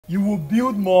You will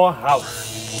build more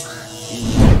house.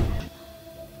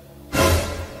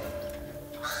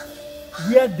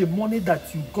 Where the money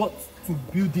that you got to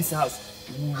build this house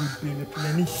will be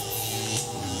replenished.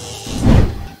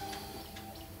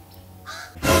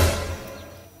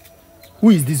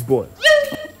 Who is this boy?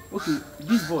 Okay,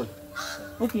 this boy.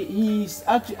 Okay, he's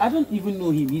actually, I don't even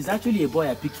know him. He's actually a boy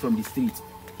I picked from the street.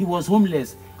 He was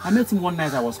homeless. I met him one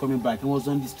night I was coming back. He was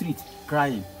on the street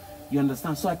crying. You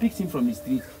understand? So I picked him from the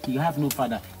street. He have no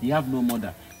father. He have no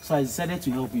mother. So I decided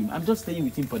to help him. I'm just staying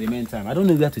with him for the meantime. I don't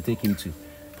know where to take him to.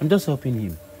 I'm just helping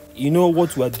him. You know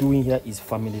what we are doing here is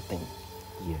family thing.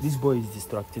 Yes. This boy is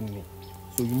distracting me.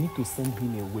 So you need to send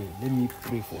him away. Let me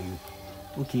pray for you.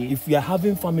 Okay. If we are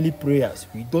having family prayers,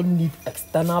 we don't need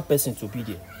external person to be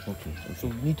there. Okay. So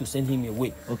we need to send him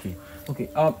away. Okay. Okay.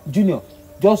 Junior,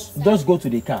 just go to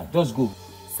the car. Just go.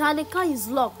 Sir, the car is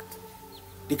locked.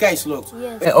 The car is locked?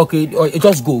 Yes. Okay,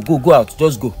 just go out.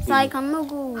 Just go. Sir, I cannot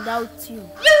go without you.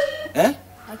 Eh?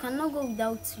 I cannot go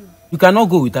without you. You cannot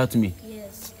go without me?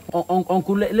 Yes.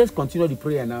 Uncle, let's continue the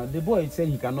prayer now. The boy said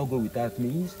he cannot go without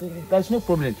me. There's no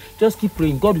problem. Just keep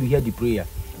praying. God will hear the prayer.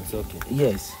 It's okay.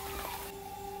 Yes.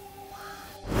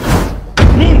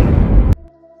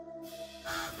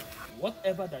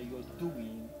 Whatever that you're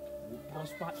doing will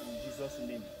prosper in Jesus'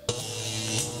 name.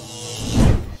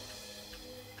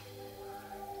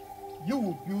 You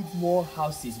will build more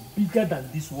houses bigger than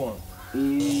this one.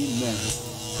 Amen.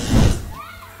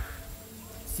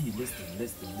 See, listen.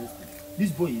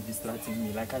 This boy is distracting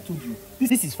me. Like I told you,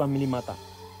 this is family matter.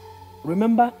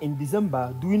 Remember, in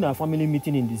December, during our family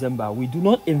meeting in December, we do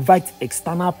not invite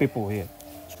external people here.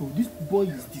 So this boy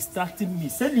is distracting me.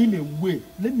 Send him away.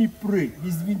 Let me pray.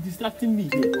 He's been distracting me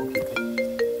here. Okay.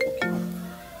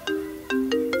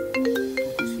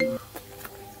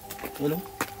 Hello?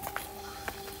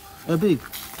 Babe.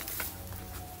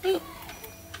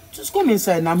 Just come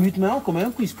inside now. I'm with my uncle. My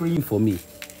uncle is praying for me.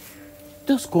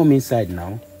 Just come inside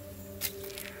now.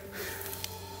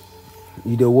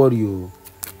 You don't worry.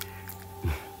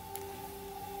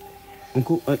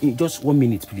 Uncle, just 1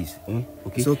 minute, please. Okay?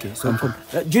 It's okay. I'm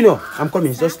coming. Junior, I'm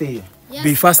coming. Just stay here. Yes.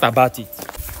 Be fast about it.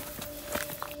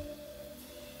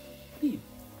 Babe,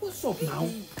 what's up now?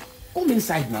 Come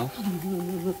inside now.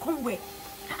 No. Come where?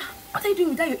 What are you doing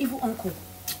with that your evil uncle?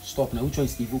 Stop now. Which one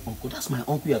is evil uncle? That's my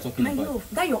uncle you're talking I about. know.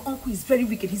 That your uncle is very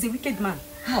wicked. He's a wicked man.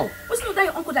 How? Wasn't it that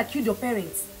your uncle that killed your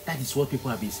parents? That is what people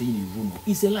have been saying in rumor.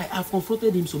 It's a lie. I've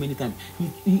confronted him so many times.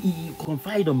 He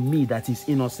confided on me that he's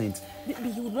innocent.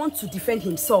 Maybe he would want to defend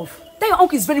himself. That your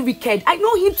uncle is very wicked. I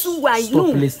know him too. I know.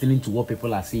 Stop listening to what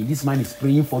people are saying. This man is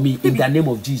praying for me in the name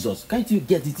of Jesus. Can't you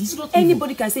get it? It's not evil.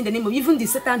 Anybody can say in the name of, even the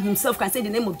Satan himself can say in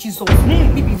the name of Jesus.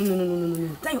 Maybe no.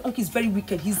 That your uncle is very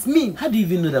wicked. He's mean. How do you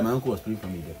even know that my uncle was praying for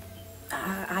me there?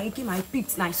 I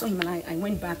picked and I saw him and I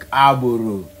went back.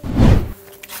 Aboro.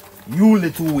 You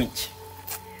little witch.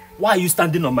 Why are you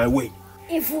standing on my way?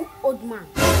 Evil old man.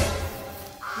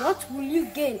 What will you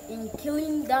gain in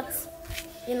killing that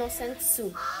innocent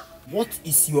soul? What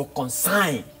is your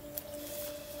concern?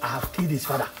 I have killed his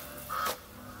father.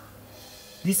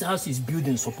 This house is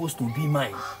building supposed to be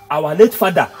mine. Our late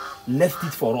father left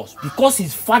it for us. Because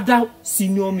his father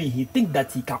senior me, he thinks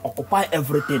that he can occupy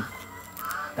everything.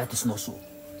 That is not so.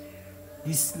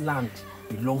 This land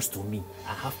belongs to me.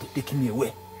 I have to take him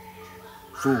away.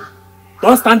 So,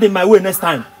 don't stand in my way next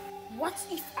time. What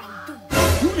if I do?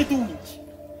 You little witch.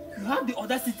 You have the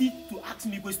audacity to ask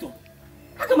me question.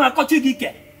 Agama kochi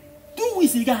gike. Do we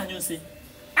see say?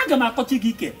 Agama kochi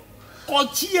gike.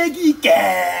 Kochi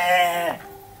gike.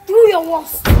 Do your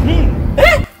worst.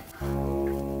 Eh?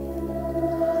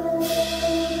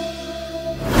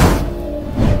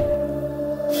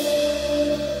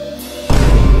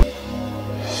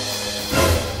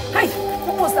 Hey,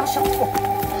 what was that shout for?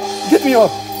 Get me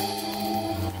up.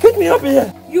 Get me up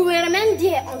here. You will remain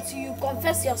there until you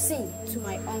confess your sin to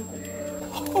my uncle.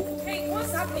 Hey,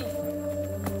 what's happening?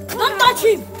 Don't touch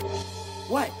him.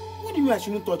 Why? What do you mean I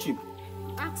shouldn't touch him?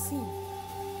 Ask him.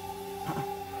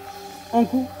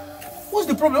 Uncle, what's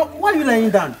the problem? Why are you lying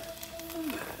down?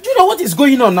 Do you know what is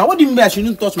going on now? What do you mean I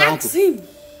shouldn't touch my Ask uncle? him.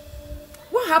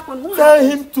 What happened? Tell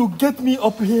him to get me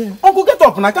up here. Uncle, get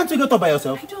up now. Can't you get up by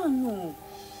yourself? I don't know.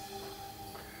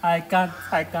 I can't.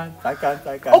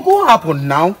 Uncle, what happened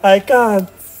now? I can't.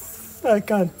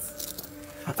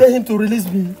 Tell him to release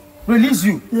me. Release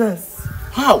you? Yes.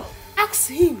 How? Ask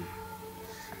him.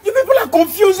 You people are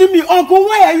confusing me. Uncle,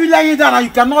 why are you lying down and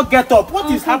you cannot get up?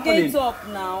 What is happening? Get up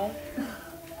now.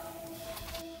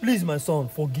 Please, my son,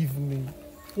 forgive me.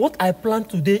 What I plan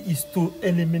today is to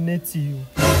eliminate you.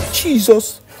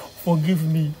 Jesus. Forgive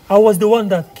me. I was the one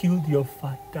that killed your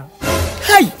father.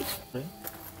 Hey!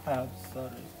 I'm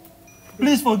sorry.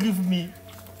 Please forgive me.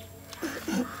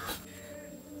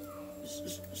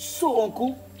 So,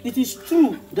 uncle, it is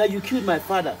true that you killed my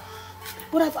father.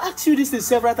 But I've asked you this thing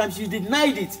several times. You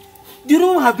denied it. The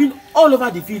rumor have been all over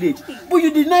the village, but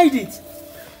you denied it.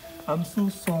 I'm so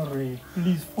sorry.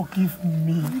 Please forgive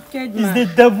me. Wicked It's man. the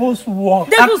devil's work.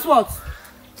 Devil's what?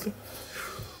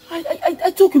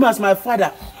 I took him as my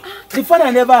father. The father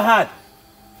I never had.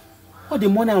 All the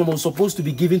money I was supposed to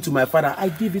be giving to my father, I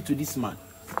gave it to this man.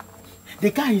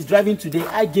 The car he's driving today,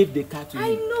 I gave the car to him.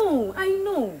 I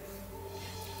know.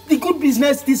 The good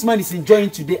business this man is enjoying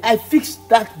today, I fixed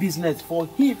that business for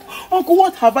him. Uncle,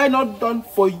 what have I not done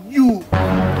for you?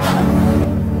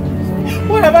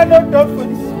 What have I not done for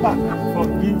this man?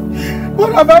 Forgive.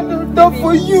 What have I not done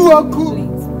for you, Uncle?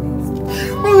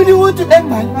 Why would you want to end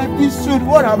my life this soon?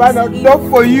 What have I not done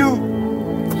for you?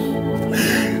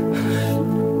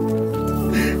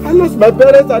 I lost my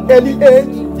parents at early age,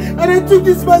 and I took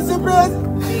this man's surprise.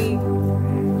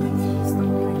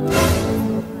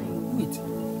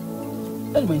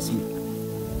 Let me see.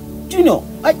 Do you know?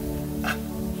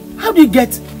 How did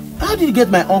you get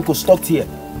my uncle stuck here?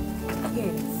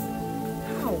 Yes.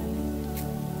 How?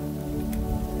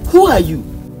 Who are you?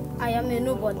 I am a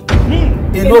nobody.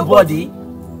 A nobody?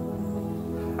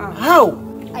 How?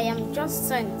 I am just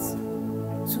sent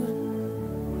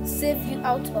to save you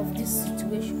out of this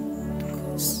situation.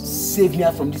 Save me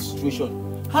out from this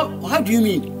situation. How do you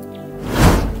mean?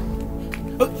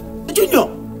 Junior!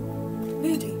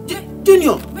 Where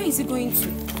Junior! is he going to?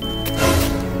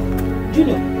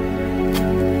 Junior!